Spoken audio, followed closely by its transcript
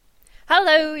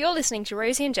Hello, you're listening to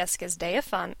Rosie and Jessica's Day of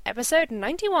Fun, episode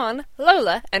 91,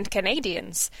 Lola and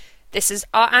Canadians. This is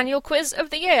our annual quiz of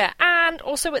the year, and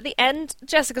also at the end,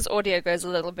 Jessica's audio goes a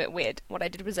little bit weird. What I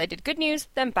did was I did good news,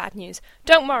 then bad news.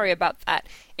 Don't worry about that.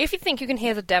 If you think you can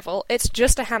hear the devil, it's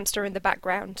just a hamster in the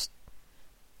background.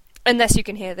 Unless you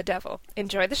can hear the devil.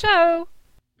 Enjoy the show!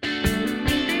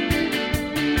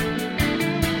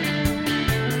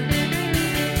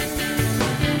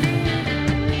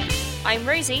 I'm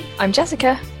Rosie. I'm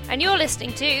Jessica. And you're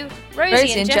listening to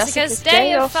Rosie and Jessica's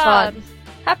Day of Fun.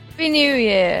 Happy New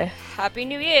Year. Happy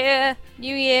New Year.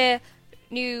 New year,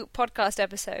 new podcast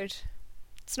episode.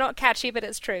 It's not catchy, but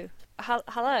it's true.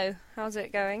 Hello. How's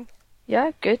it going?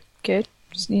 Yeah, good.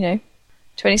 Just,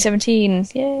 2017.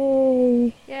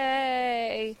 Yay.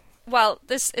 Yay. Well,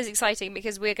 this is exciting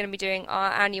because we're going to be doing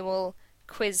our annual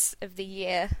quiz of the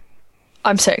year.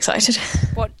 I'm so excited.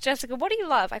 What, Jessica, what do you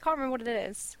love? I can't remember what it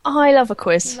is. I love a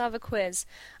quiz. You love a quiz.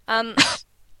 And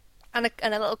a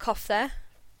little cough there.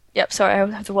 Yep, sorry, I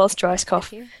have the world's driest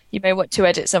cough. You may want to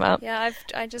edit some out. Yeah,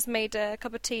 I just made a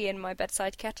cup of tea in my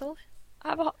bedside kettle. I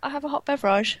have a hot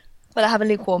beverage. Well, I have a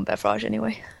lukewarm beverage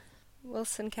anyway.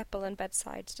 Wilson, Keppel and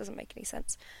bedside. Doesn't make any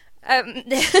sense.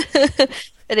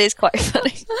 It is quite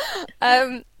funny.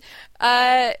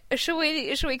 Shall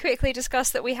we quickly discuss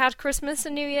that we had Christmas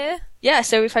and New Year? Yeah,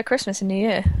 so we've had Christmas and New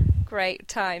Year. Great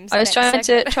times. I was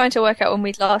trying to work out when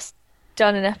we'd last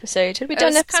done an episode. Had we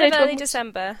done an episode? Kind of early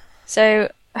December.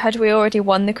 So had we already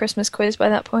won the Christmas quiz by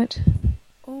that point?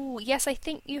 Oh yes, I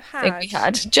think you had. I think we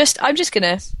had. I'm just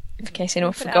gonna, in case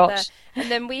anyone forgot. And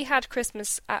then we had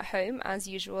Christmas at home, as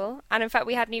usual. And in fact,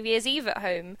 we had New Year's Eve at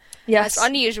home. Yes. That's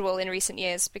unusual in recent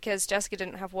years, because Jessica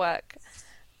didn't have work.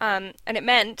 And it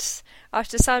meant,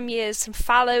 after some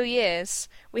fallow years,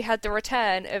 we had the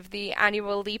return of the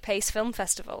annual Lee Pace Film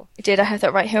Festival. We did, I have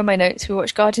that right here in my notes. We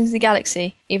watched Guardians of the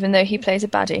Galaxy, even though he plays a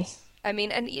baddie. I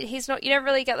mean, and he's not, you don't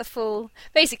really get the full,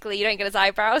 basically you don't get his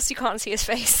eyebrows, you can't see his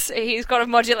face. He's got a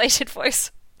modulated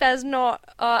voice. There's not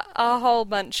a whole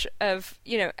bunch of,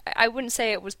 I wouldn't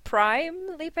say it was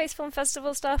prime Lee Pace Film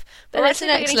Festival stuff, but it's an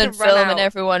excellent film and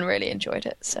everyone really enjoyed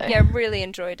it. So yeah, really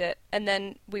enjoyed it. And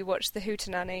then we watched the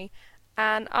Hootenanny,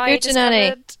 and I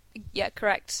discovered, yeah,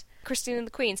 correct, Christine and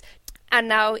the Queens. And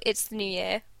now it's the new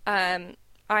year. I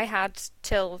had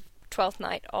till 12th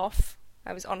night off.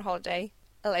 I was on holiday,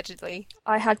 allegedly.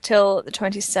 I had till the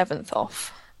 27th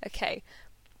off. Okay.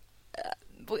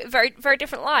 Very, very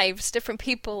different lives, different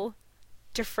people,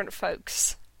 different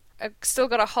folks. I've still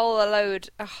got a whole load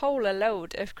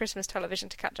of Christmas television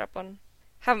to catch up on.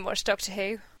 Haven't watched Doctor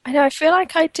Who. I know, I feel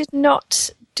like I did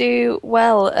not do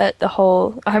well at the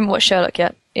whole... I haven't watched Sherlock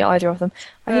yet, either of them.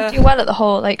 I didn't do well at the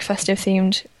whole,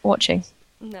 festive-themed watching.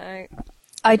 No.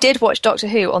 I did watch Doctor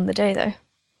Who on the day, though.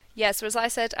 Yeah, so as I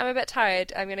said, I'm a bit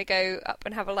tired. I'm going to go up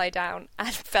and have a lie down,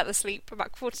 and fell asleep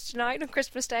about 8:45 on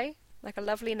Christmas Day. Like a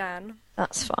lovely nan.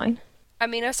 That's fine. I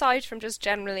mean, aside from just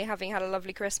generally having had a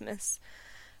lovely Christmas,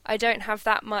 I don't have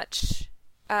that much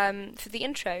for the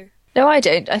intro. No, I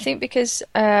don't. I think because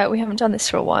we haven't done this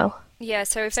for a while. Yeah,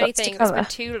 so if anything, it's been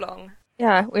too long.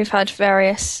 Yeah, we've had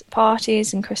various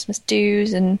parties and Christmas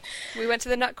do's and... We went to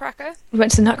the Nutcracker.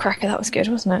 That was good,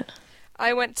 wasn't it?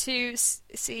 I went to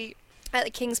see... At the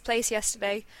King's Place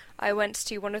yesterday, I went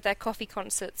to one of their coffee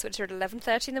concerts, which are at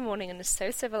 11:30 in the morning and is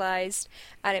so civilised.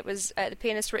 And it was the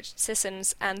pianist Richard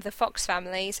Sissons and the Fox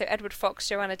family, so Edward Fox,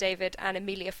 Joanna David, and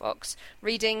Amelia Fox,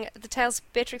 reading the Tales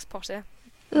of Beatrix Potter.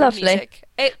 Lovely. Music.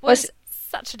 It was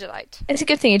such a delight. It's a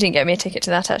good thing you didn't get me a ticket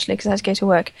to that, actually, because I had to go to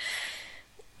work.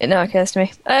 It now occurs to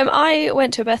me. I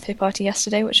went to a birthday party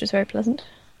yesterday, which was very pleasant.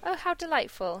 Oh, how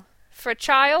delightful. For a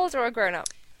child or a grown-up?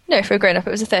 No, for a grown-up.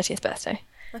 It was a 30th birthday.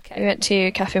 Okay. We went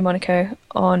to Café Monaco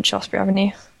on Shaftesbury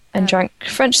Avenue and drank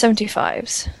French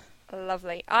 75s.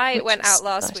 Lovely. I went out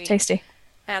last week. Tasty.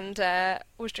 And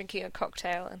was drinking a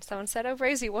cocktail, and someone said, "Oh,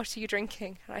 Rosie, what are you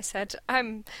drinking?" And I said,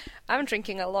 I'm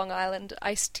drinking a Long Island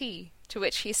iced tea. To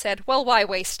which he said, "Well, why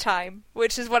waste time?"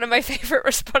 Which is one of my favourite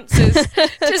responses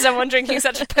to someone drinking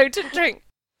such a potent drink.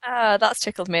 That's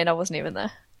tickled me, and I wasn't even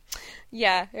there.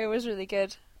 Yeah, it was really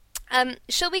good.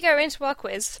 Shall we go into our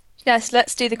quiz? Yes,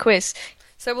 let's do the quiz.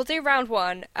 So we'll do round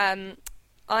one.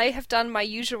 I have done my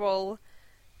usual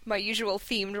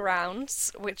themed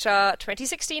rounds, which are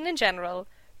 2016 in general,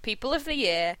 People of the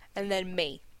Year, and then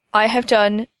me. I have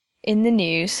done in the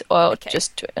news, or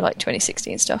just like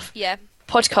 2016 stuff. Yeah.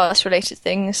 Podcast-related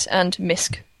things, and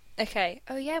MISC. Okay.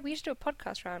 Oh yeah, we used to do a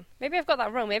podcast round. Maybe I've got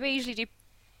that wrong. Maybe I usually do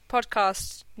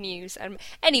podcast news. And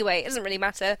anyway, it doesn't really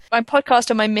matter. My podcast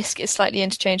and my MISC is slightly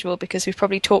interchangeable because we've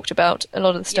probably talked about a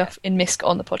lot of the stuff in MISC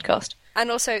on the podcast. And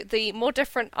also, the more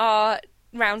different our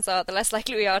rounds are, the less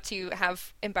likely we are to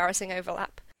have embarrassing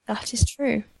overlap. That is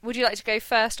true. Would you like to go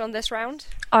first on this round?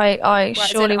 I Right,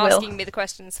 surely so will. asking me the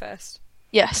questions first.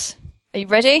 Yes. Are you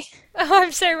ready? Oh,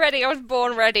 I'm so ready. I was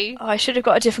born ready. Oh, I should have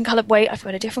got a different colour. Wait, I've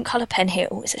got a different colour pen here.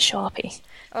 Oh, it's a Sharpie.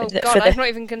 Oh, For the- God, for the- I've not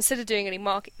even considered doing any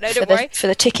marking. No, don't for worry. for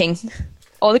the ticking.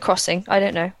 Or the crossing. I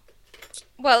don't know.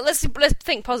 Well, let's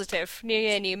think positive. New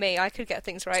year, new me. I could get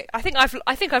things right. I think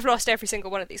I've lost every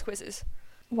single one of these quizzes.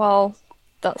 Well,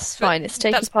 that's But fine. It's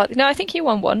taking that's- part. No, I think you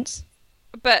won once.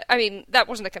 But, I mean, that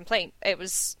wasn't a complaint.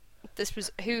 This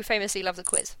was who famously loves a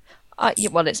quiz. Yeah,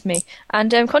 well, it's me.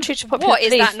 And contrary to popular What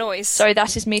is belief, that noise? Sorry,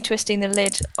 that is me twisting the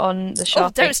lid on the Oh,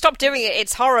 Sharpie. don't stop doing it.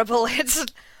 It's horrible. It's...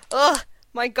 Ugh,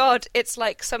 my God. It's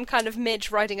like some kind of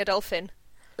midge riding a dolphin.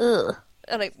 Ugh.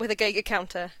 Like, with a Geiger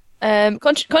counter.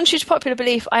 Contrary to popular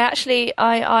belief,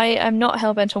 I am not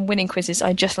hell-bent on winning quizzes.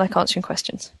 I just like answering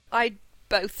questions.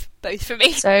 Both for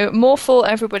me. So more for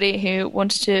everybody who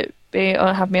wanted to be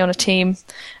or have me on a team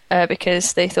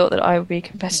because they thought that I would be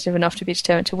competitive enough to be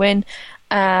determined to win,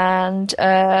 and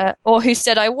or who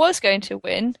said I was going to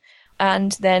win,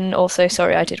 and then also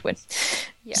sorry I did win.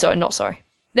 Yeah. Sorry, not sorry.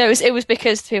 No, it was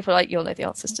because people are like, you'll know the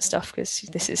answers to stuff because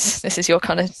this is your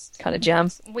kind of jam.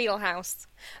 Wheelhouse.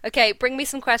 Okay, bring me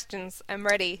some questions. I'm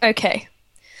ready. Okay.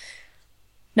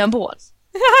 Number 1.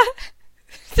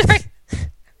 Sorry.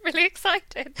 Really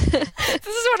excited. This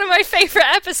is one of my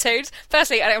favourite episodes.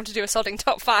 Firstly, I don't want to do a sodding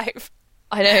top 5.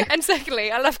 I know. And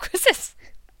secondly, I love quizzes.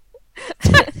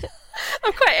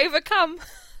 I'm quite overcome.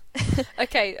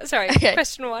 Okay, sorry. Okay.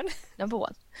 Question 1. Number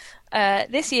 1.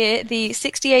 This year, the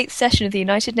 68th session of the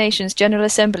United Nations General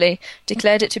Assembly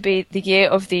declared it to be the year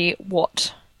of the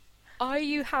what? Are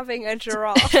you having a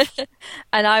giraffe?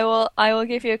 And I will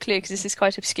give you a clue because this is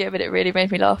quite obscure, but it really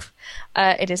made me laugh.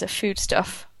 It is a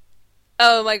foodstuff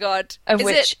Oh my God. of Is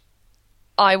which it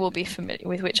I will be familiar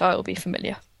with, which I will be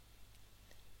familiar.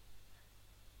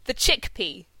 the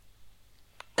chickpea?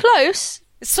 Close?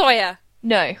 Soya?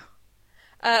 No.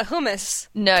 Hummus?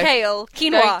 No. Kale?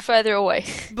 Going Quinoa? further away.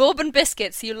 Bourbon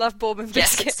biscuits? You love bourbon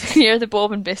biscuits. You're the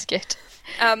Bourbon biscuit.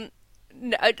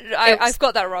 No, I've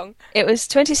got that wrong. It was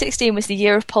 2016 was the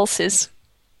year of pulses.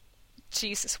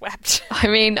 Jesus wept. I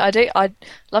mean, I'd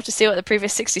love to see what the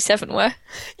previous 67 were.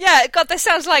 Yeah, God, this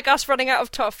sounds like us running out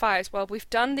of top 5s. Well, we've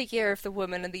done the year of the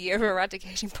woman and the year of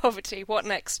eradicating poverty. What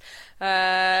next?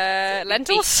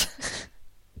 Lentils?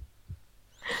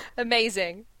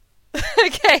 Amazing.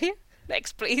 Okay,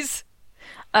 next, please.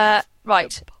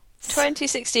 Right.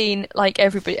 2016, like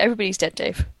everybody's dead,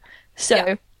 Dave. So,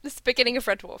 Yeah. This is the beginning of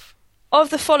Red Dwarf. of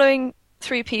the following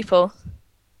 3 people,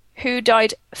 who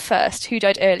died first? Who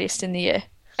died earliest in the year?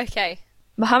 Okay.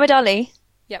 Muhammad Ali,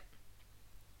 Yep.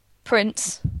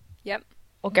 Prince, Yep.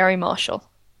 or Gary Marshall?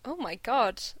 Oh my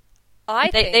God. I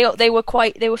think... They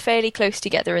were fairly close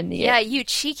together in the year. Yeah, you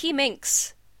cheeky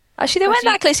minx. Actually, they weren't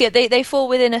that close yet. They fall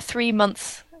within a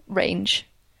 3-month range,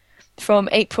 from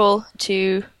April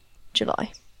to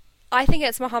July. I think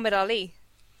it's Muhammad Ali.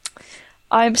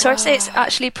 I'm sorry to say it's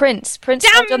actually Prince. Prince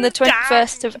Damn, died on the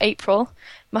 21st of April.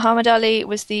 Muhammad Ali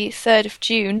was the 3rd of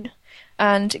June.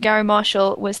 And Gary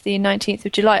Marshall was the 19th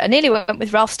of July. I nearly went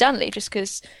with Ralph Stanley just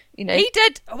because, you know. He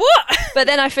did... What? But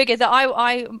then I figured that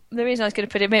the reason I was going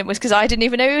to put him in was because I didn't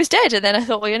even know he was dead. And then I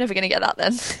thought, well, you're never going to get that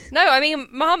then. No, I mean,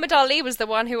 Muhammad Ali was the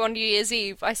one who on New Year's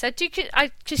Eve, I said,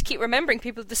 I just keep remembering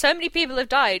people. There's so many people have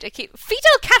died.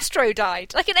 Fidel Castro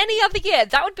died. Like in any other year,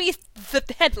 that would be the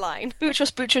headline.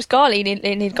 Boutros Ghali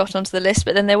nearly got onto the list,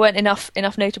 but then there weren't enough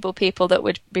notable people that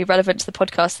would be relevant to the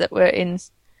podcast that were in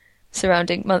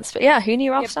surrounding months. But yeah, who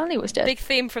knew Ralph Stanley was dead? Big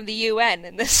theme from the UN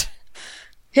in this.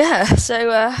 Yeah,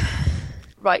 so,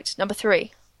 right, number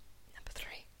 3. Number 3.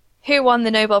 Who won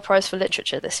the Nobel Prize for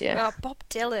Literature this year? Oh, Bob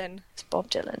Dylan. It's Bob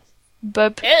Dylan.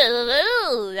 Bob Dylan.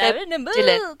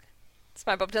 It's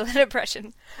my Bob Dylan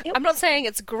impression. Yep. I'm not saying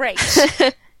it's great.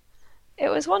 It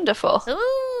was wonderful.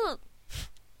 Ooh.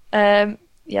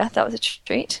 Yeah, that was a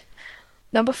treat.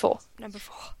 Number 4. Number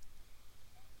 4.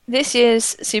 This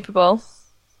year's Super Bowl,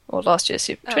 or last year's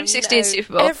 2016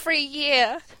 Super Bowl. Every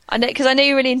year. I know, because I know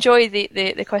you really enjoy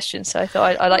the questions, so I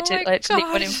thought I'd like Oh to sneak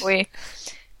one in for you.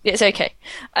 It's okay.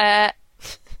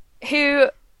 Who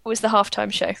was the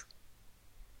halftime show?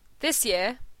 This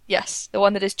year? Yes, the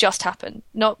one that has just happened.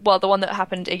 The one that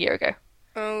happened a year ago.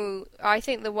 Oh, I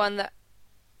think the one that...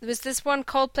 Was this one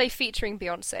Coldplay featuring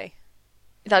Beyonce?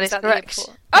 That is that the year correct.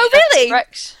 before? Oh, That's really?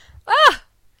 correct. Ah!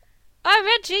 I'm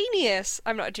a genius.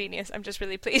 I'm not a genius. I'm just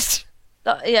really pleased.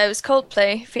 Yeah, it was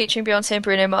Coldplay featuring Beyonce and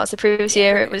Bruno Mars. The previous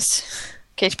year it was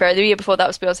Katy Perry. The year before that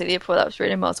was Beyonce. The year before that was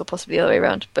Bruno Mars, or possibly the other way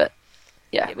around. But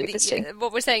yeah, revisiting.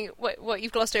 What we're saying, what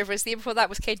you've glossed over is the year before that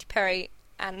was Katy Perry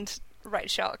and Right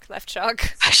shark, left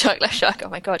shark. Right shark, left shark. Oh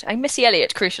my god. And Missy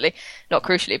Elliott, crucially. Not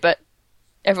crucially, but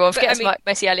everyone forgets about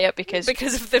Missy Elliott because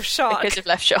of the shark. Because of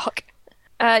left shark.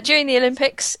 During the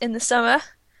Olympics in the summer,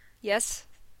 yes,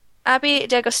 Abby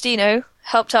D'Agostino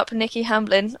helped up Nikki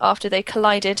Hamblin after they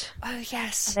collided. Oh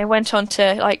yes. And they went on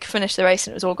to finish the race,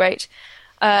 and it was all great.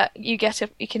 You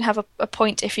can have a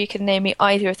point if you can name me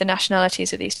either of the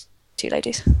nationalities of these two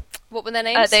ladies. What were their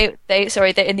names? And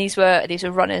these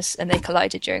were runners, and they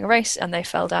collided during a race, and they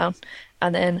fell down.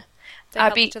 And then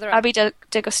Abby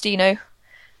D'Agostino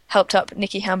helped up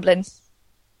Nikki Hamblin.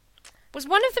 Was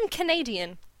one of them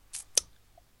Canadian?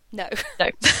 No. No.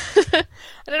 I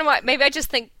don't know why. Maybe I just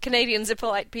think Canadians are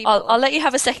polite people. I'll let you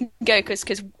have a second go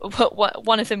because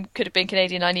one of them could have been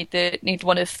Canadian. I need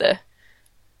one of the.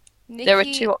 There are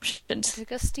two options: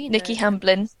 D'Agostino. Nikki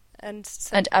Hamblin and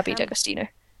Abby D'Agostino.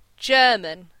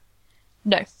 German.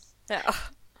 No. Oh.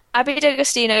 Abby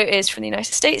D'Agostino is from the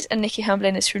United States, and Nikki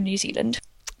Hamblin is from New Zealand.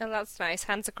 Oh, that's nice.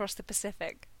 Hands across the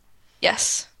Pacific.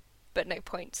 Yes. But no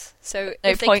points. So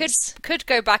no if points. they could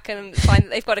go back and find that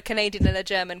they've got a Canadian and a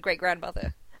German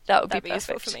great-grandmother, that'd be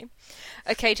useful for me.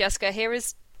 Okay, Jessica, here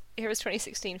is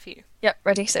 2016 for you. Yep,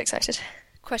 ready, so excited.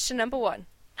 Question number one.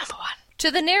 Number one. To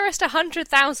the nearest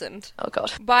 100,000. Oh,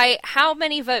 God. By how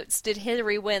many votes did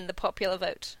Hillary win the popular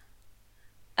vote?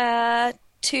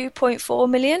 2.4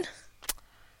 million.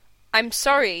 I'm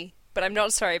sorry, but I'm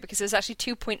not sorry because it was actually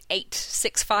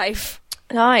 2.865.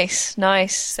 Nice.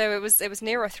 So it was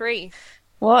nearer 3.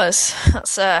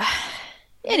 That's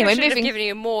anyway. I should have given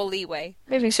you more leeway.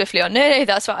 Moving swiftly on. No,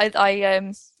 that's fine.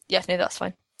 That's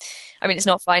fine. I mean, it's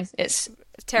not fine. It's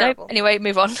terrible. No, anyway,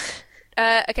 move on.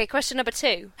 Okay, question number 2.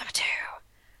 Number 2.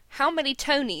 How many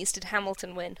Tonys did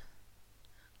Hamilton win?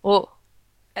 Oh.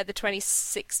 At the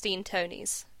 2016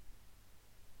 Tonys.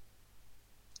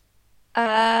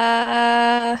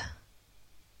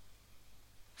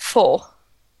 4.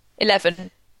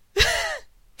 11.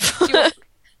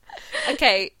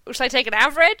 Okay, should I take an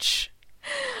average?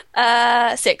 6.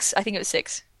 I think it was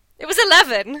 6. It was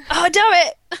 11. Oh, damn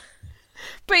it!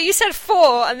 But you said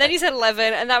 4, and then you said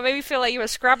 11, and that made me feel like you were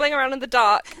scrabbling around in the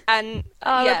dark, and...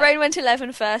 My brain went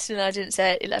 11 first, and I didn't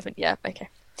say it. 11, yeah, okay.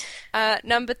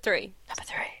 Number 3. Number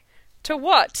 3. To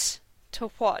what?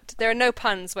 There are no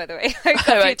puns, by the way.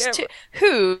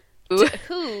 Who?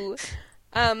 Who?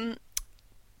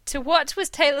 To what was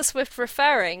Taylor Swift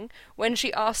referring when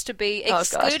she asked to be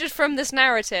excluded from this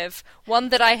narrative, one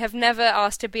that I have never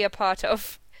asked to be a part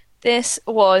of? This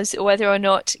was whether or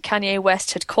not Kanye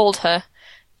West had called her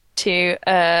to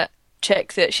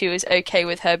check that she was okay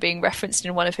with her being referenced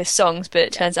in one of his songs, but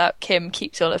it turns out Kim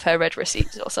keeps all of her read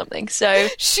receipts or something. So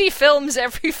she films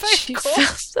every phone call.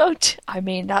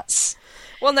 That's...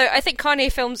 Well, no, I think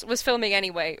Kanye was filming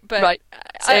anyway, but... Right.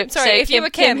 I'm sorry, if you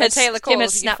were Kim and Taylor called... Kim had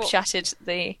Snapchatted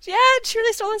the... Yeah, she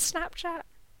released all on Snapchat.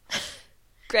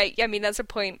 Great, I mean, that's a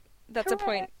point. That's Correct. A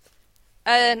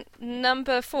point.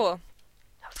 Number 4.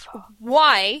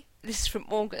 Why, this is from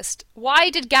August, why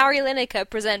did Gary Lineker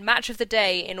present Match of the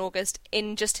Day in August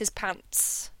in just his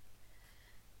pants?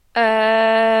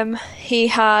 He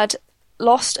had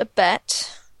lost a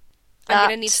bet. I'm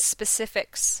going to need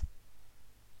specifics.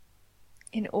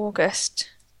 In August.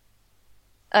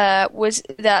 Was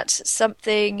that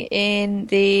something in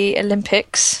the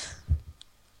Olympics?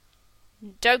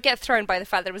 Don't get thrown by the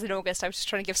fact that it was in August. I was just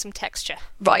trying to give some texture.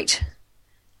 Right.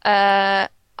 I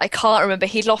can't remember.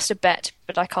 He lost a bet,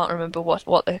 but I can't remember what.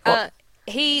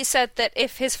 He said that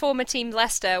if his former team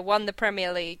Leicester won the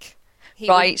Premier League, he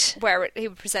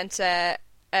would present a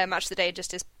Match of the Day in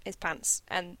just his pants,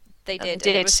 and they did.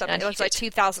 And it was like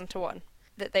 2,000 to 1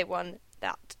 that they won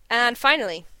that. And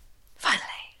finally,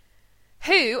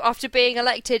 who, after being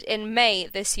elected in May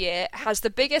this year, has the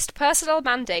biggest personal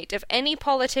mandate of any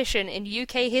politician in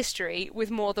UK history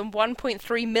with more than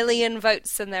 1.3 million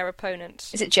votes than their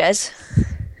opponent? Is it Jez?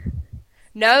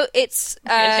 No, it's...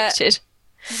 elected.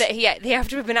 They have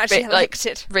to have been actually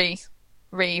elected.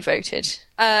 Re-voted.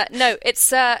 No,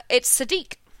 it's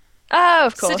Sadiq. Oh,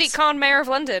 of course. Sadiq Khan, Mayor of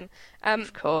London.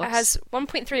 Of course. Has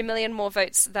 1.3 million more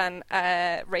votes than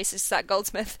racist Zach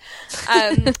Goldsmith.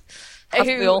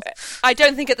 Who I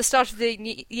don't think at the start of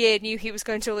the year knew he was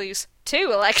going to lose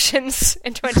 2 elections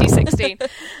in 2016.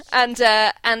 and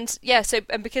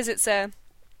because it's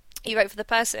you vote for the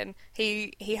person,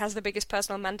 he has the biggest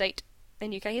personal mandate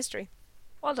in UK history.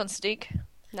 Well done, Sadiq.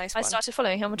 Nice I one. started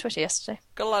following him on Twitter yesterday.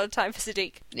 Got a lot of time for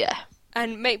Sadiq. Yeah.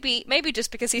 And maybe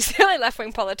just because he's the only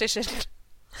left-wing politician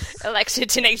elected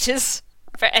to Natures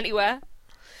for anywhere.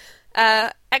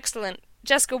 Excellent.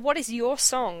 Jessica, what is your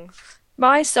song?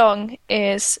 My song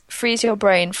is "Freeze Your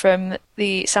Brain" from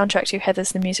the soundtrack to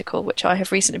Heathers the Musical, which I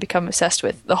have recently become obsessed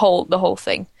with. The whole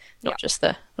thing, not just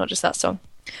that song.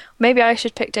 Maybe I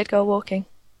should pick "Dead Girl Walking."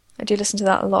 I do listen to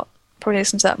that a lot. Probably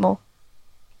listen to that more.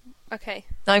 Okay.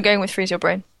 No, I'm going with "Freeze Your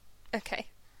Brain." Okay.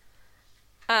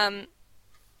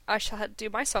 I shall do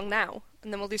my song now,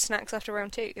 and then we'll do snacks after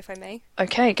round 2, if I may.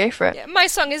 Okay, go for it. Yeah, my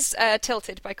song is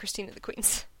 "Tilted" by Christina the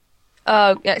Queens.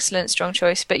 Oh, excellent, strong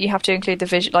choice. But you have to include the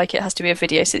visual, like it has to be a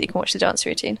video so that you can watch the dance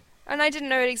routine. And I didn't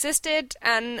know it existed,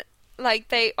 and like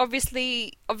they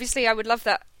obviously I would love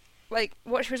that. Like,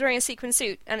 what, she was wearing a sequin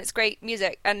suit, and it's great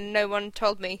music, and no one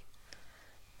told me.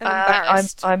 I'm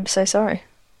embarrassed. I'm so sorry.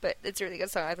 But it's a really good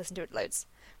song. I've listened to it loads.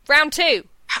 Round 2. Round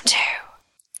 2.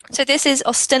 So this is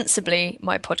ostensibly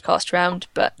my podcast round,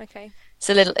 but okay. It's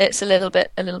a little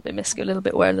bit miscue, a little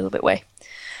bit where, a little bit way.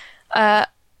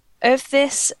 Of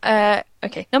this,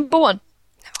 okay, number one.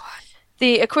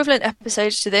 The equivalent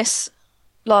episode to this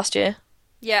last year.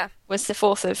 Yeah. Was the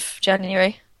 4th of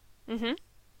January. Mm-hmm.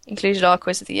 Included our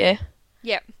quiz of the year.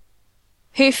 Yep.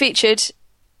 Who featured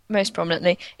most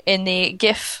prominently in the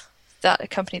GIF that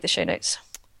accompanied the show notes?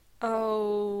 Oh,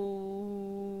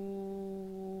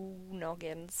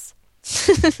 noggins.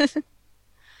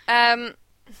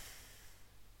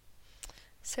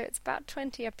 So it's about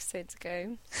 20 episodes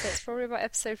ago. So it's probably about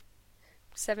episode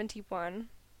 71.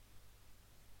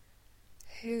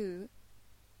 Who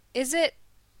is it?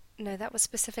 No, that was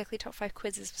specifically top 5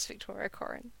 quizzes was Victoria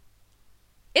Corin.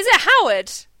 Is it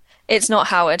Howard? It's not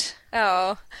Howard.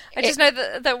 Oh, I just know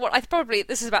that what I probably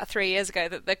this is about 3 years ago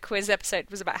that the quiz episode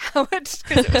was about Howard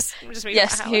because it was just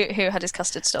yes, about Howard. who had his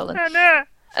custard stolen. Oh no.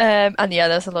 And yeah,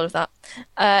 there's a lot of that.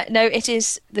 No, it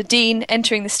is the Dean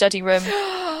entering the study room,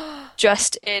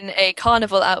 dressed in a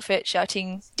carnival outfit,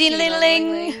 shouting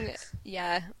 "Ding-a-ling-a-ling!"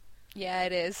 Yeah,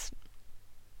 it is.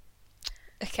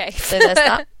 Okay, so there's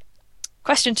that.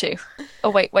 Question 2. Oh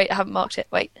wait, I haven't marked it.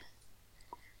 Wait.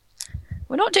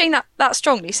 We're not doing that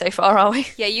strongly so far, are we?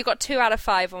 Yeah, you got 2 out of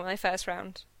 5 on my first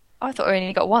round. I thought we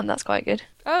only got 1. That's quite good.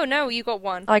 Oh no, you got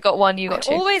 1. I got 1. You got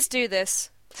 2. I always do this.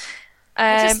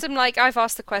 I just am like, I've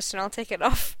asked the question, I'll take it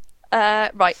off.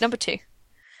 Right, number 2.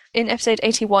 In episode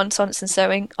 81, Sonnets and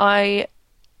Sewing, I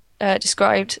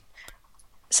described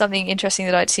something interesting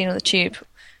that I'd seen on the tube.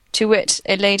 To wit,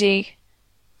 a lady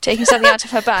taking something out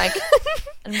of her bag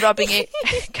and rubbing it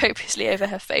copiously over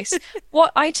her face.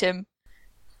 What item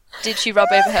did she rub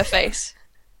over her face?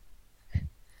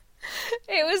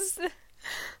 It was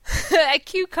a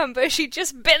cucumber she'd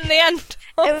just bitten the end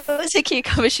off. It was a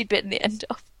cucumber she'd bitten the end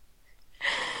off.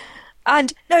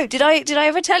 And no, did I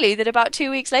ever tell you that about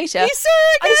 2 weeks later, you saw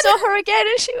her again? I saw her again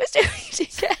and she was doing it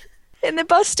again. In the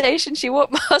bus station, she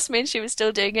walked past me and she was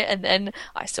still doing it, and then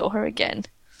I saw her again.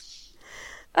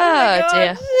 Oh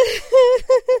dear.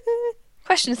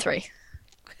 Question 3.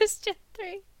 Question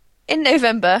 3. In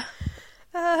November,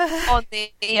 on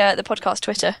the podcast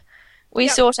Twitter, we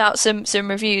sought out some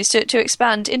reviews to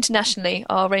expand internationally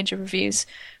our range of reviews.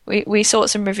 We sought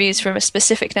some reviews from a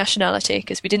specific nationality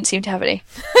because we didn't seem to have any.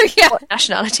 Yeah. What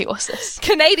nationality was this?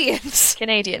 Canadians.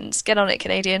 Canadians. Get on it,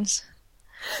 Canadians.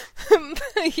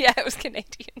 Yeah, it was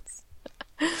Canadians.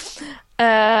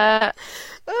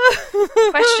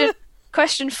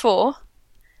 Question 4.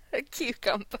 A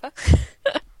cucumber.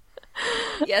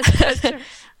 Yes, that's true.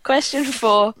 Question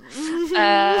 4.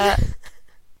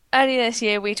 Earlier this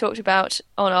year, we talked about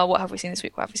on our What Have We Seen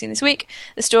This Week,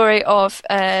 the story of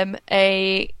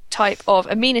a type of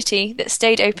amenity that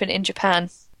stayed open in Japan,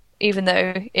 even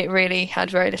though it really had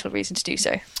very little reason to do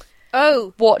so.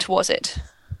 Oh. What was it?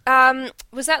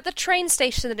 Was that the train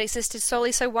station that existed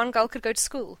solely so one girl could go to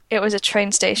school? It was a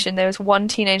train station. There was one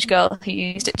teenage girl who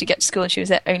used it to get to school, and she was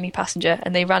their only passenger,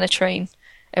 and they ran a train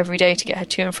every day to get her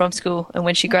to and from school, and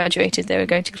when she graduated, they were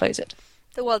going to close it.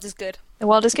 The world is good. The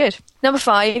world is good. Number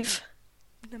 5.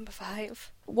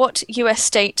 What US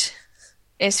state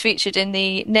is featured in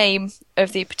the name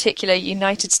of the particular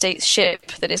United States ship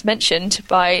that is mentioned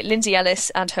by Lindsay Ellis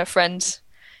and her friends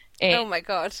in oh my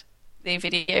god. the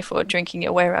video for Drinking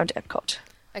Your Way Around Epcot?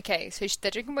 Okay, so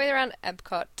they're drinking their way around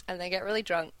Epcot, and they get really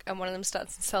drunk, and one of them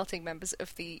starts insulting members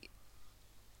of the...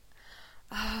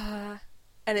 and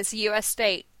it's a US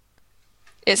state.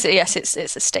 It's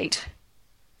a state.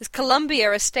 Is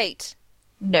Colombia a state?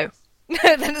 No.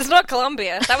 Then it's not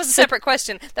Colombia. That was a separate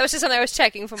question. That was just something I was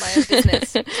checking for my own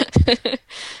business.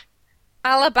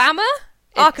 Alabama?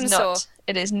 Arkansas?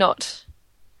 It is not.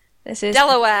 This is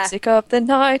Delaware. Music of the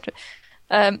night.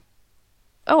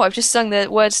 I've just sung the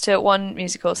words to one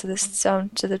musical, so this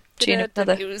sound to the tune of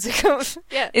another.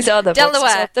 Yeah. These are the Delaware,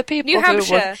 voices of the people New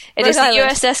Hampshire, It is the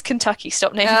USS Kentucky.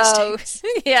 Stop naming states.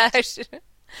 Yeah.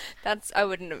 I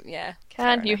wouldn't have, yeah.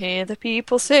 Can you hear the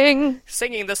people sing?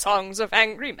 Singing the songs of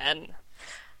angry men.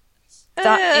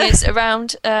 That is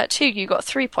around 2. You got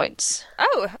 3 points.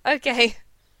 Oh, okay.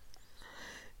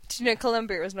 Do you know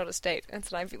Columbia is not a state?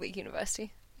 It's an Ivy League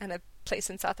university and a place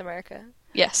in South America.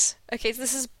 Yes. Okay, so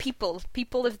this is people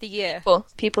of the year.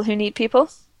 People who need people?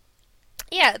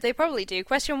 Yeah, they probably do.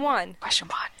 Question 1. Question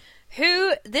 1.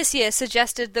 Who this year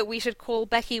suggested that we should call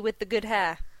Becky with the good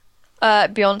hair?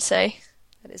 Beyonce.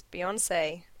 That is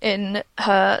Beyonce. In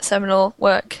her seminal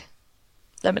work,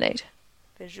 Lemonade.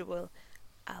 Visual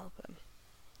album.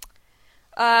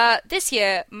 This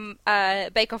year,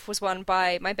 Bake Off was won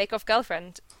by my Bake Off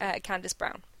girlfriend, Candice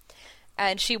Brown.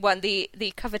 And she won the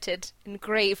coveted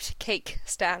engraved cake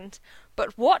stand.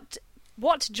 But what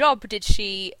job did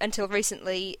she, until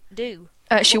recently, do?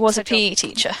 She was a PE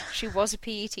teacher. She was a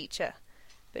PE teacher.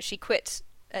 But she quit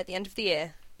at the end of the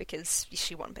year because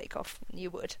she won Bake Off. You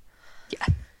would. Yeah.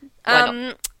 Why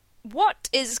not? What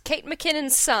is Kate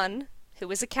McKinnon's son,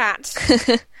 who is a cat,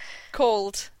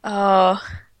 called? Oh,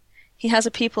 he has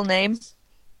a people name.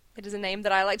 It is a name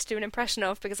that I like to do an impression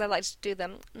of because I like to do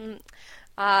them.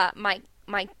 My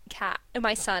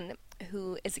son,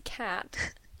 who is a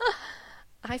cat,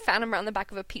 I found him around the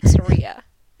back of a pizzeria.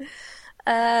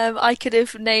 I could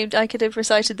have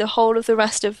recited the whole of the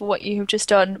rest of what you have just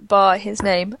done by his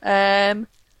name.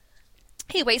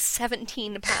 He weighs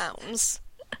 17 pounds.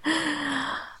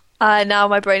 Now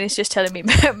my brain is just telling me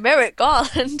Merrick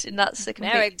Garland, and that's a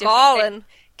completely different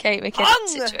Kate McKinnon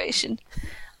situation.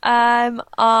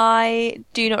 I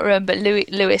do not remember.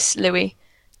 Louis.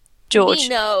 George.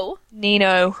 Nino.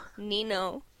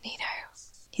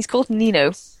 He's called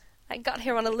Nino. I got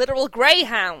here on a literal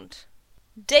greyhound.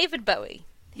 David Bowie.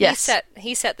 Yes.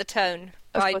 He set the tone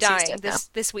by dying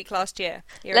this week last year.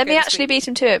 Let me actually beat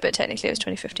him to it, but technically it was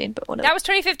 2015. But whatever. That was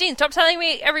 2015. Stop telling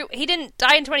me he didn't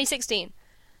die in 2016.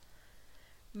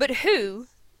 But who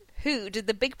did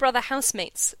the Big Brother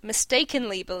housemates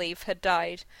mistakenly believe had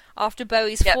died after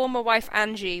Bowie's former wife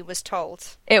Angie was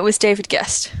told? It was David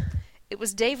Guest. It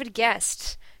was David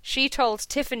Guest. She told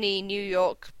Tiffany New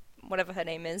York, whatever her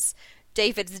name is,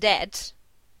 David's dead.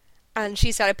 And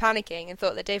she started panicking and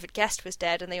thought that David Guest was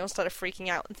dead, and they all started freaking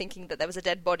out and thinking that there was a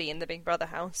dead body in the Big Brother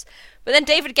house. But then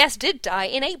David Guest did die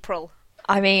in April.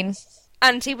 I mean...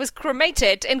 And he was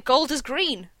cremated in Golders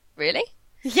Green. Really?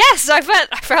 Yes, I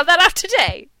found that out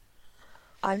today.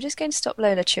 I'm just going to stop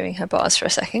Lola chewing her bars for a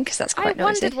second, because that's quite noisy. I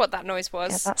wondered what that noise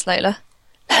was. Yeah, that's Lola.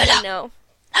 Lola! No.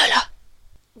 Lola!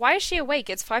 Why is she awake?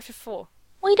 It's 5 to 4.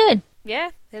 What are you doing?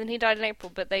 Yeah, and he died in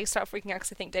April, but they start freaking out because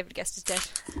they think David Guest is dead.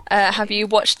 Have you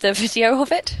watched the video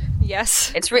of it?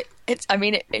 Yes. It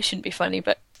shouldn't be funny,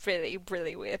 but... Really,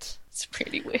 really weird. It's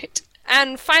really weird.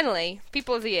 And finally,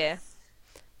 People of the Year.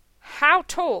 How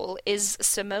tall is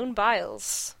Simone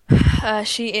Biles?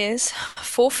 She is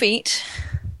 4 feet.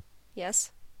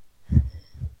 Yes.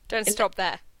 Don't stop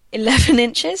there. 11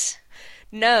 inches?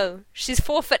 No, she's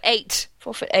 4'8".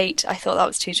 4'8". I thought that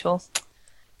was too tall.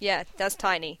 Yeah, that's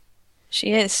tiny.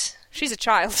 She is. She's a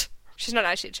child. She's not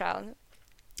actually a child.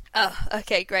 Oh,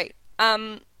 okay, great.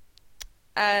 So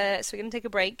we're going to take a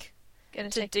break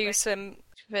to do some...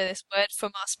 For this word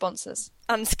from our sponsors.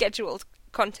 Unscheduled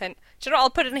content. Do you know what I'll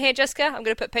put in here, Jessica? I'm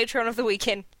going to put Patreon of the Week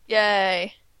in.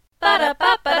 Yay.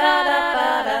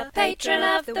 Patron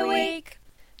of the Week.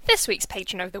 This week's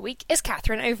Patron of the Week is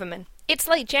Catherine Overman. It's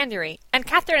late January, and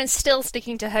Catherine is still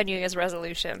sticking to her New Year's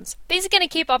resolutions. These are going to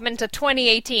keep up into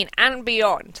 2018 and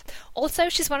beyond. Also,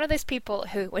 she's one of those people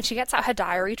who, when she gets out her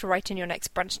diary to write in your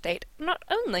next brunch date, not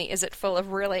only is it full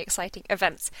of really exciting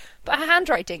events, but her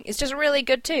handwriting is just really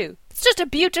good too. It's just a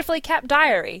beautifully kept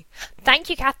diary. Thank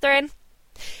you, Catherine.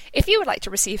 If you would like to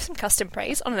receive some custom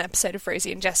praise on an episode of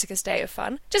Rosie and Jessica's Day of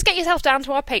Fun, just get yourself down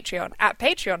to our Patreon at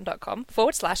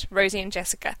patreon.com/Rosie and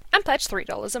Jessica and pledge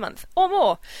 $3 a month or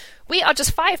more. We are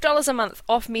just $5 a month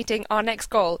off meeting our next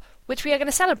goal, which we are going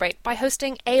to celebrate by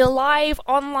hosting a live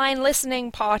online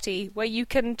listening party where you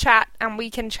can chat and we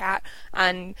can chat,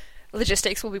 and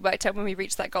logistics will be worked out when we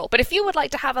reach that goal. But if you would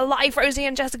like to have a live Rosie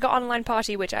and Jessica online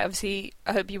party, which I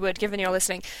hope you would given you're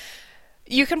listening,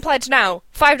 you can pledge now,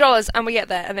 $5, and we get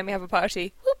there, and then we have a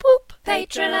party. Whoop whoop!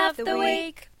 Patron of the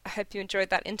Week. I hope you enjoyed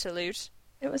that interlude.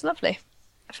 It was lovely.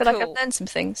 I feel like I've learned some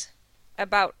things.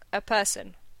 About a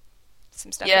person.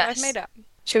 Some stuff that I've made up.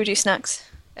 Shall we do snacks?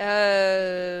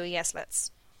 Yes,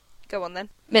 let's. Go on then.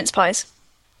 Mince pies.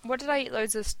 What did I eat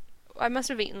loads of... I must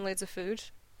have eaten loads of food.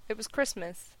 It was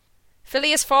Christmas.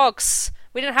 Phileas Fogg's.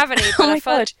 We didn't have any,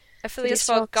 but a Phileas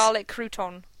Fogg garlic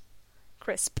crouton.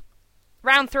 Crisp.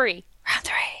 Round 3. Round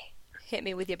 3. Hit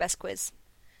me with your best quiz.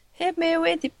 Hit me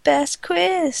with your best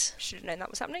quiz. Should have known that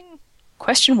was happening.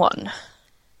 Question 1.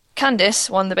 Candice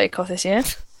won the Bake Off this year.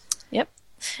 Yep.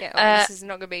 Yeah, well, this is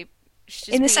not going to be... She's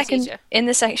In the PE second, teacher.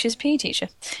 she's a PE teacher,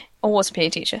 or was a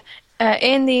PE teacher.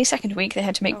 In the second week, they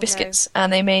had to make biscuits,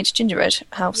 and they made gingerbread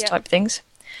house type things.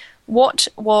 What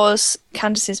was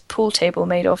Candice's pool table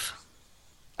made of?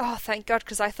 Oh, thank God,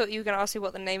 because I thought you were going to ask me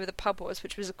what the name of the pub was,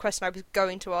 which was a question I was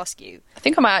going to ask you. I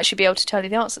think I might actually be able to tell you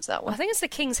the answer to that one. I think it's the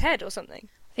King's Head or something.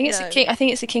 I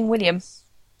think it's the King William.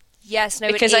 Yes,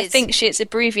 no, because it is. I think it's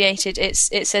abbreviated. It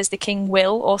says the King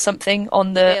Will or something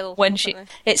on the Bill when or she. something.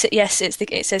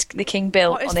 It says the King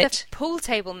Bill What is on the it. pool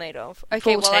table made of?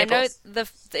 Okay, Pool well I know table.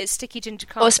 it's sticky ginger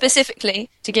carpet. Or specifically,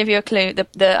 to give you a clue, the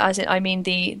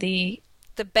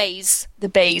baize. The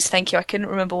baize. Thank you. I couldn't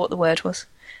remember what the word was.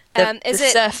 The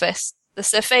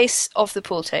surface of the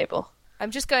pool table. I'm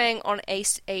just going on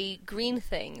a green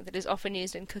thing that is often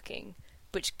used in cooking,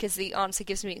 which because the answer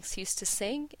gives me an excuse to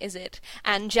sing. Is it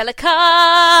Angelica?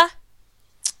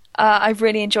 I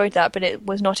really enjoyed that, but it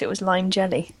was not. It was lime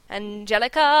jelly.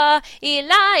 Angelica,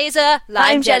 Eliza,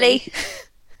 lime jelly.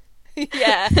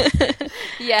 Yeah,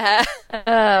 yeah.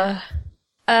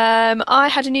 I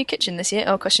had a new kitchen this year.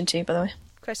 Oh, question 2, by the way.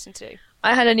 Question 2.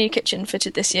 I had a new kitchen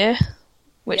fitted this year,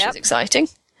 which was exciting.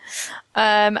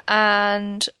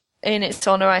 And in its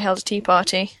honour, I held a tea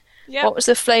party. Yep. What was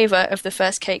the flavour of the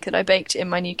first cake that I baked in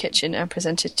my new kitchen and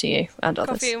presented to you and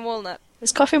others? Coffee and walnut. It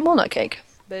was coffee and walnut cake.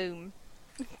 Boom.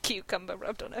 Cucumber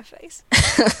rubbed on her face.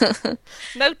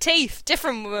 No teeth.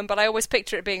 Different woman, but I always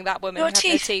picture it being that woman who had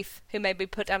no teeth, who made me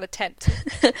put down a tent.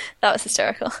 That was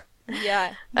hysterical.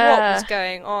 Yeah. What was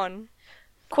going on?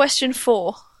 Question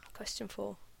 4. Question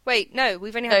 4. Wait, no,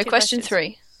 we've only had 2 question questions.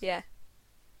 3. Yeah.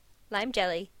 Lime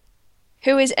jelly.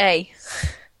 Who is A?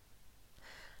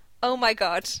 Oh my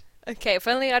god. Okay, if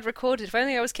only I'd recorded, if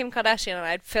only I was Kim Kardashian and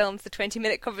I'd filmed the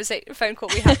 20-minute phone call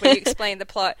we had where you explained the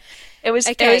plot.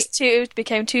 It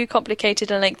became too complicated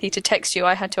and lengthy to text you.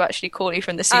 I had to actually call you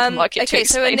from the supermarket to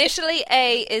explain. Okay, so initially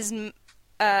A is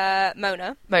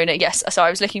Mona. Mona, yes. So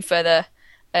I was looking for the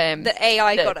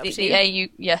AI got up to the AU,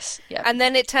 yes, yeah. And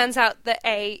then it turns out that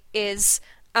A is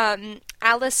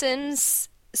Alison's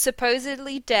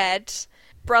supposedly dead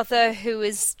brother who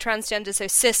is transgender, so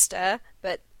sister,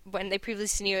 but when they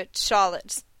previously knew it,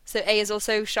 Charlotte. So A is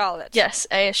also Charlotte. Yes,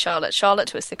 A is Charlotte.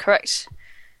 Charlotte was the correct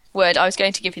word. I was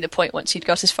going to give you the point once you'd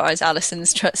got as far as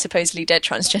Alison's supposedly dead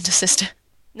transgender sister.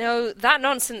 No, that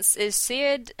nonsense is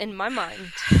seared in my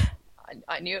mind.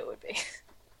 I knew it would be.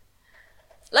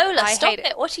 Lola, stop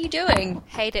it. What are you doing?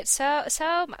 Hate it so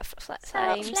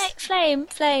flames.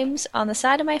 Flames on the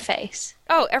side of my face.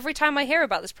 Oh, every time I hear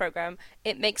about this program,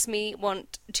 it makes me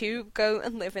want to go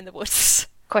and live in the woods.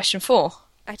 Question 4.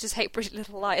 I just hate Pretty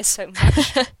Little Liars so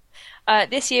much.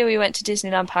 This year we went to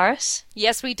Disneyland Paris.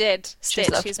 Yes, we did.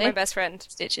 Stitch, who's my best friend.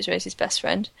 Stitch is Rosie's best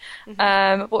friend.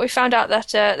 Mm-hmm. But we found out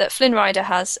that Flynn Rider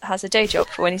has a day job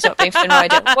for when he's not being Flynn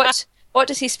Rider. What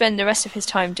does he spend the rest of his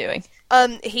time doing?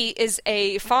 He is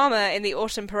a farmer in the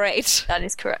autumn parade. That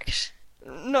is correct.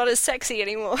 Not as sexy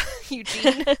anymore,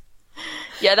 Eugene.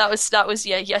 Yeah, that was.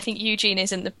 Yeah, I think Eugene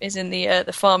is in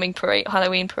the farming parade,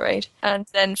 Halloween parade, and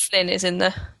then Flynn is in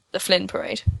the Flynn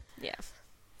parade. Yeah.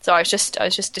 So I was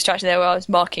just distracted there while I was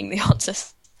marking the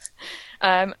answers.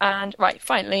 And right,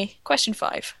 finally, question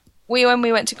 5. When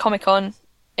we went to Comic-Con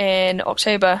in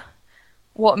October,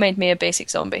 what made me a basic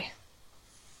zombie?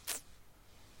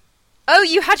 Oh,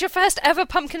 you had your first ever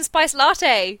pumpkin spice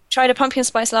latte. Tried a pumpkin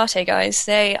spice latte, guys.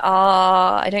 They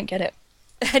are... I don't get it.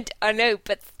 I know,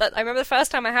 but I remember the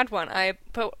first time I had one, I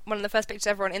put one of the first pictures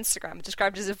ever on Instagram,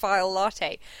 described as a vile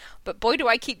latte. But boy, do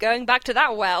I keep going back to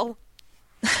that well.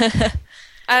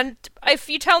 And if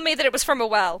you tell me that it was from a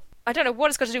well, I don't know what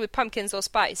it's got to do with pumpkins or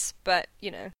spice, but, you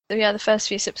know. Yeah, the first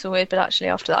few sips were weird, but actually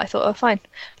after that I thought, oh, fine.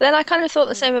 But then I kind of thought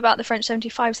the same about the French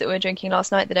 75s that we were drinking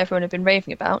last night that everyone had been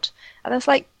raving about. And I was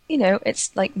like, you know,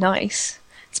 it's, like, nice.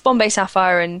 It's Bombay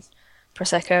Sapphire and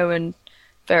Prosecco and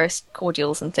various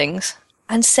cordials and things.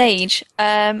 And sage.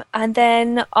 And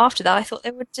then after that I thought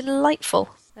they were delightful.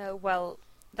 Oh, well,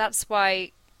 that's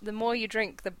why the more you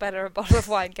drink, the better a bottle of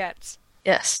wine gets.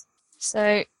 Yes.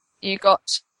 So you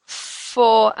got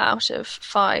 4 out of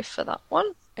 5 for that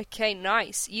one. Okay,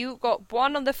 nice. You got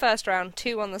 1 on the first round,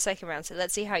 2 on the second round, so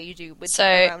let's see how you do with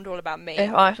the round all about me.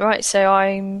 Right, so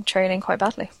I'm trailing quite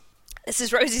badly. This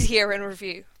is Rosie's year in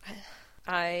review.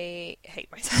 I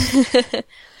hate myself.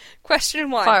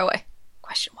 Question 1. Fire away.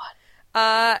 Question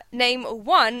 1. Name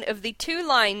 1 of the 2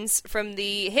 lines from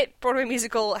the hit Broadway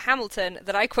musical Hamilton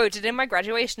that I quoted in my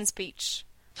graduation speech.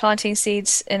 Planting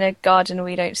seeds in a garden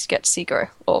we don't get to see grow,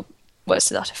 or words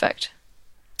to that effect.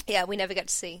 Yeah, we never get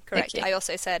to see. Correct. I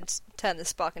also said turn the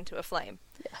spark into a flame.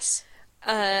 Yes.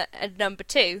 And number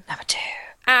 2. Number 2.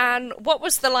 And what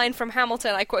was the line from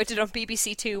Hamilton I quoted on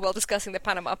BBC Two while discussing the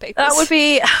Panama Papers? That would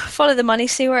be follow the money,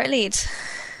 see where it leads.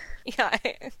 Yeah,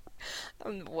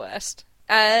 I'm the worst.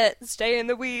 Stay in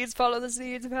the weeds, follow the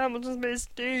seeds of Hamilton's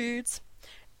misdeeds.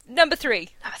 Number 3.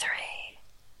 Number 3.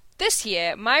 This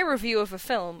year, my review of a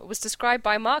film was described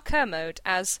by Mark Kermode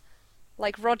as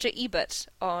like Roger Ebert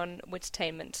on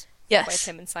Wittertainment. Yes. By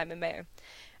Tim and Simon Mayo.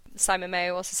 Simon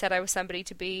Mayo also said I was somebody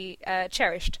to be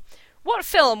cherished. What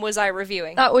film was I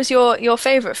reviewing? That was your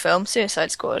favourite film,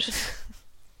 Suicide Squad.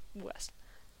 Worst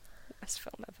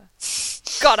film ever.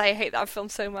 God, I hate that film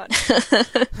so much.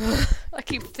 I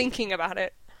keep thinking about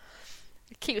it.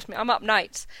 It keeps me. I'm up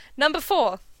nights. Number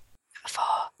 4.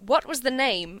 What was the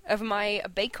name of my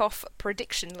Bake Off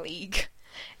prediction league?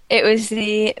 It was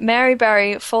the Mary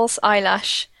Berry False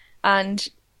Eyelash and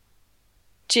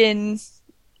Gin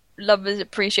Lovers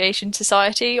Appreciation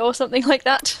Society or something like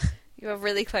that. You're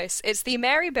really close. It's the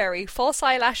Mary Berry False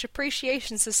Eyelash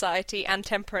Appreciation Society and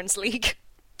Temperance League.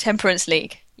 Temperance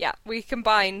League. Yeah, we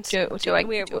combined. Do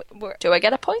I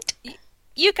get a point?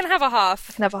 You can have a half.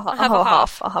 I can have a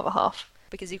half. I'll have a half.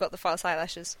 Because you got the false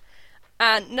eyelashes.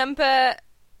 And number...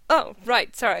 Oh,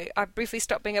 right, sorry. I briefly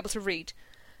stopped being able to read.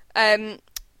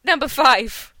 Number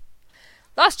 5.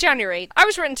 Last January, I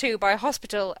was written to by a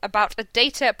hospital about a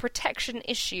data protection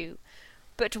issue.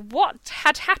 But what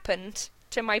had happened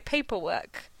to my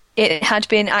paperwork? It had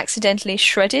been accidentally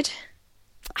shredded.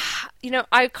 You know,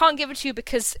 I can't give it to you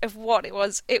because of what it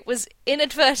was. It was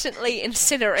inadvertently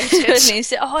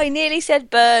incinerated. I nearly said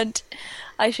burned.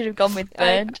 I should have gone with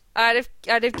burned. I'd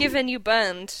have given you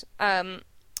burned.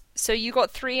 So you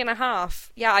got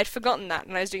 3.5. Yeah, I'd forgotten that,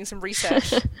 and I was doing some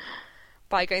research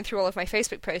by going through all of my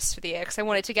Facebook posts for the year because I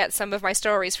wanted to get some of my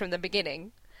stories from the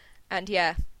beginning. And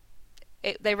yeah,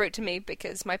 they wrote to me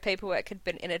because my paperwork had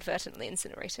been inadvertently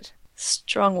incinerated.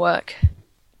 Strong work.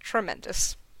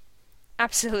 Tremendous.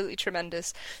 Absolutely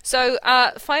tremendous. So,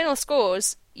 final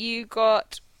scores. You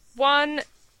got 1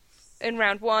 in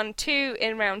round 1, 2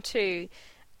 in round 2,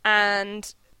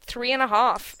 and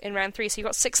 3.5 in round 3. So you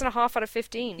got 6.5 out of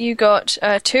 15. You got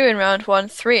 2 in round 1,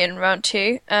 3 in round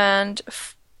 2, and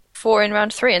 4 in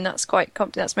round 3, and that's quite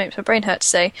that makes my brain hurt to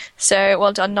say. So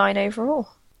well done, 9 overall.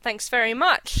 Thanks very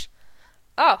much.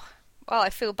 Oh, well, I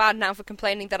feel bad now for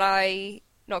complaining that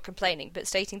not complaining, but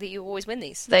stating that you always win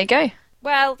these. There you go.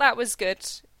 Well, that was good.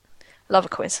 Love a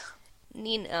quiz.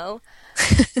 Nino.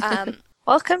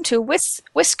 Welcome to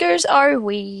Whiskers Are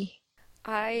We.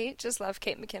 I just love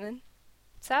Kate McKinnon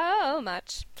so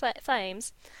much.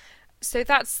 Flames. So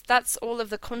that's all of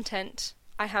the content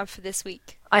I have for this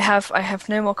week. I have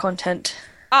no more content.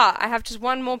 I have just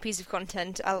one more piece of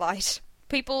content. I lied.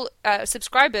 People,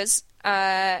 subscribers,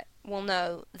 will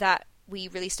know that we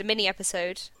released a mini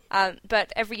episode.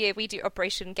 But every year we do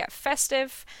Operation Get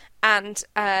Festive, and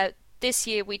this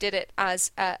year we did it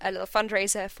as a little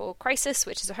fundraiser for Crisis,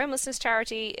 which is a homelessness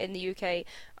charity in the UK,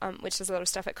 which does a lot of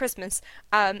stuff at Christmas.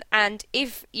 And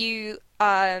if you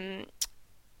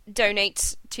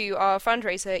donate to our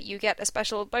fundraiser, you get a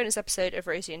special bonus episode of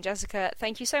Rosie and Jessica.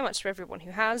 Thank you so much to everyone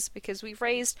who has, because we've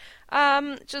raised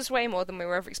just way more than we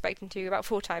were ever expecting to, about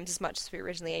 4 times as much as we were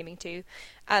originally aiming to.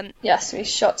 Yes, we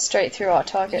shot straight through our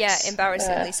targets. Yeah,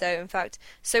 embarrassingly so, in fact.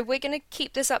 So we're going to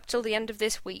keep this up till the end of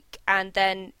this week, and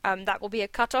then that will be a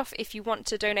cut-off if you want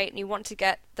to donate and you want to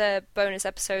get the bonus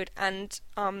episode, and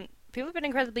people have been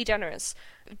incredibly generous.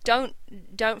 Don't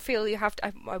feel you have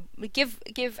to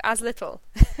give as little.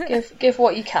 give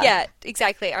what you can. Yeah,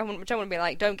 exactly. I don't want to be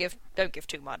like, don't give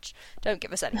too much. Don't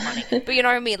give us any money. But you know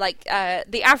what I mean. Like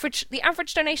the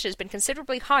average donation has been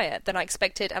considerably higher than I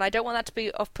expected, and I don't want that to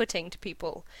be off-putting to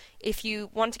people. If you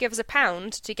want to give us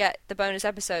 £1 to get the bonus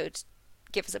episode,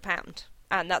 give us £1.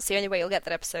 And that's the only way you'll get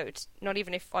that episode. Not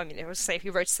even if I was to say if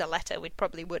you wrote us a letter, we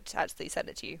probably would actually send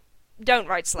it to you. Don't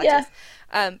write us letters.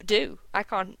 Yeah.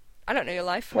 I don't know your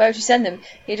life. Where would you send them?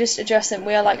 You just address them.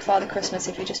 We are like Father Christmas.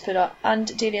 If you just put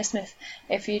and Delia Smith.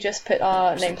 If you just put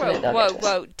our names in it,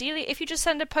 whoa, Delia. If you just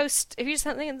send a post, if you just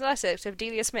send something in the letter to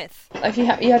Delia Smith. If you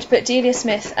have to put Delia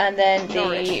Smith and then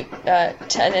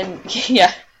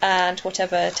and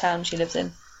whatever town she lives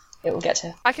in, it will get to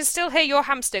her. I can still hear your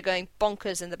hamster going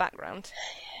bonkers in the background.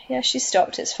 Yeah, she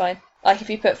stopped. It's fine. Like if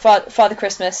you put Father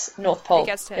Christmas, North Pole,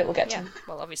 it will get to him.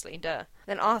 Well, obviously, duh.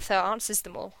 Then Arthur answers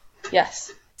them all.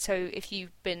 Yes. So if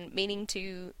you've been meaning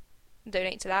to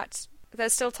donate to that,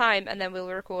 there's still time, and then we'll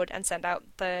record and send out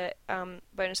the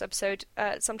bonus episode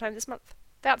sometime this month.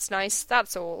 That's nice.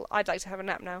 That's all. I'd like to have a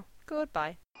nap now.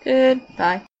 Goodbye.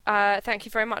 Goodbye. Thank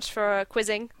you very much for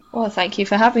quizzing. Well, thank you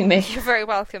for having me. You're very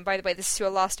welcome. By the way, this is your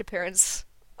last appearance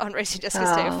on Rosie and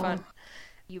Jessica's Day of Fun.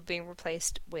 you being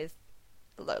replaced with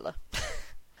Lola.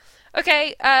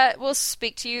 Okay, we'll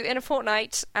speak to you in a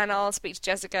fortnight, and I'll speak to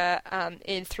Jessica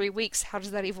in 3 weeks. How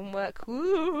does that even work?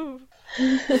 Woo!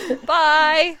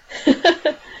 Bye!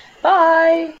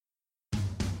 Bye!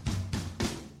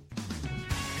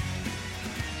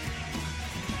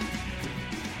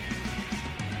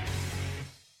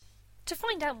 To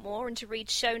find out more and to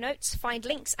read show notes, find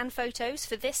links and photos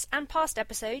for this and past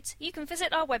episodes, you can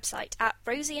visit our website at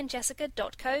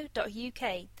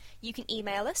rosieandjessica.co.uk. You can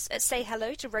email us at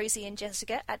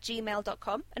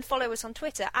sayhello@rosieandjessica@gmail.com and follow us on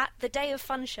Twitter at The Day of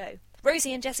Fun Show.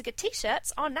 Rosie and Jessica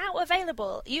t-shirts are now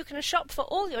available. You can shop for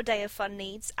all your Day of Fun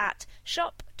needs at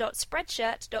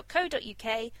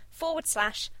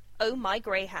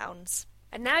shop.spreadshirt.co.uk/ohmygreyhounds.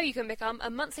 And now you can become a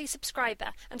monthly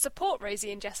subscriber and support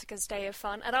Rosie and Jessica's Day of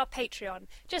Fun at our Patreon.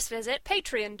 Just visit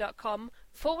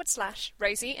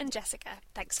patreon.com/Rosie and Jessica.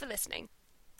 Thanks for listening.